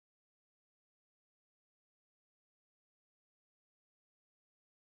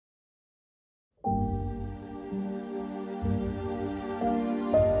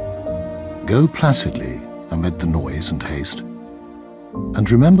Go placidly amid the noise and haste, and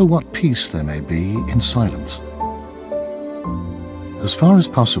remember what peace there may be in silence. As far as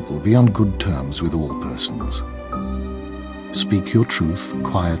possible, be on good terms with all persons. Speak your truth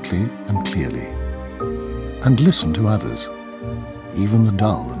quietly and clearly, and listen to others, even the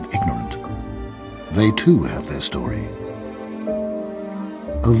dull and ignorant. They too have their story.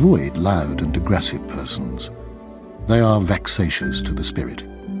 Avoid loud and aggressive persons. They are vexatious to the spirit.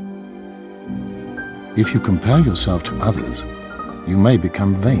 If you compare yourself to others, you may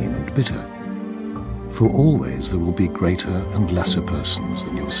become vain and bitter, for always there will be greater and lesser persons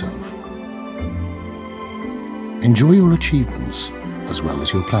than yourself. Enjoy your achievements as well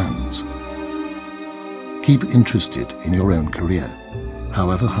as your plans. Keep interested in your own career,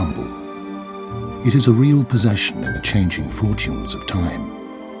 however humble. It is a real possession in the changing fortunes of time.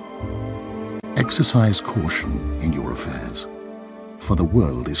 Exercise caution in your affairs, for the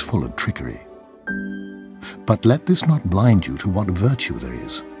world is full of trickery. But let this not blind you to what virtue there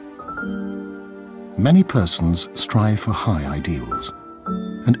is. Many persons strive for high ideals,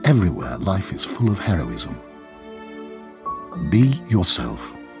 and everywhere life is full of heroism. Be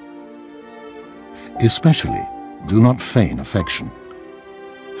yourself. Especially, do not feign affection.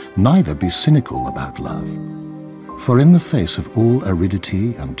 Neither be cynical about love, for in the face of all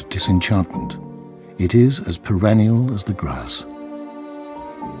aridity and disenchantment, it is as perennial as the grass.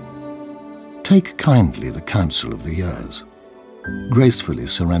 Take kindly the counsel of the years, gracefully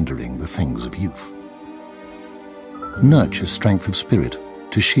surrendering the things of youth. Nurture strength of spirit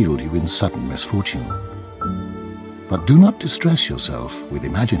to shield you in sudden misfortune. But do not distress yourself with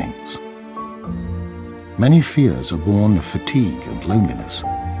imaginings. Many fears are born of fatigue and loneliness.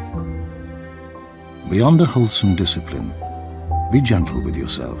 Beyond a wholesome discipline, be gentle with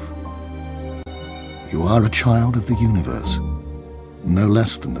yourself. You are a child of the universe, no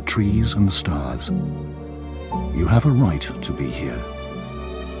less than the trees and the stars. You have a right to be here.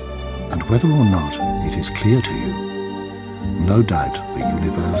 And whether or not it is clear to you, no doubt the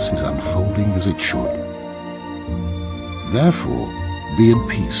universe is unfolding as it should. Therefore, be at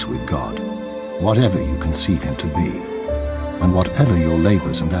peace with God, whatever you conceive him to be, and whatever your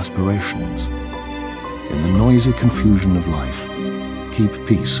labors and aspirations. In the noisy confusion of life, keep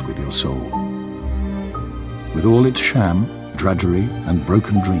peace with your soul. With all its sham, drudgery, and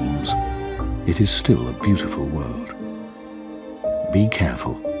broken dreams, it is still a beautiful world. Be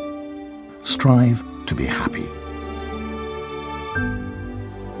careful. Strive to be happy.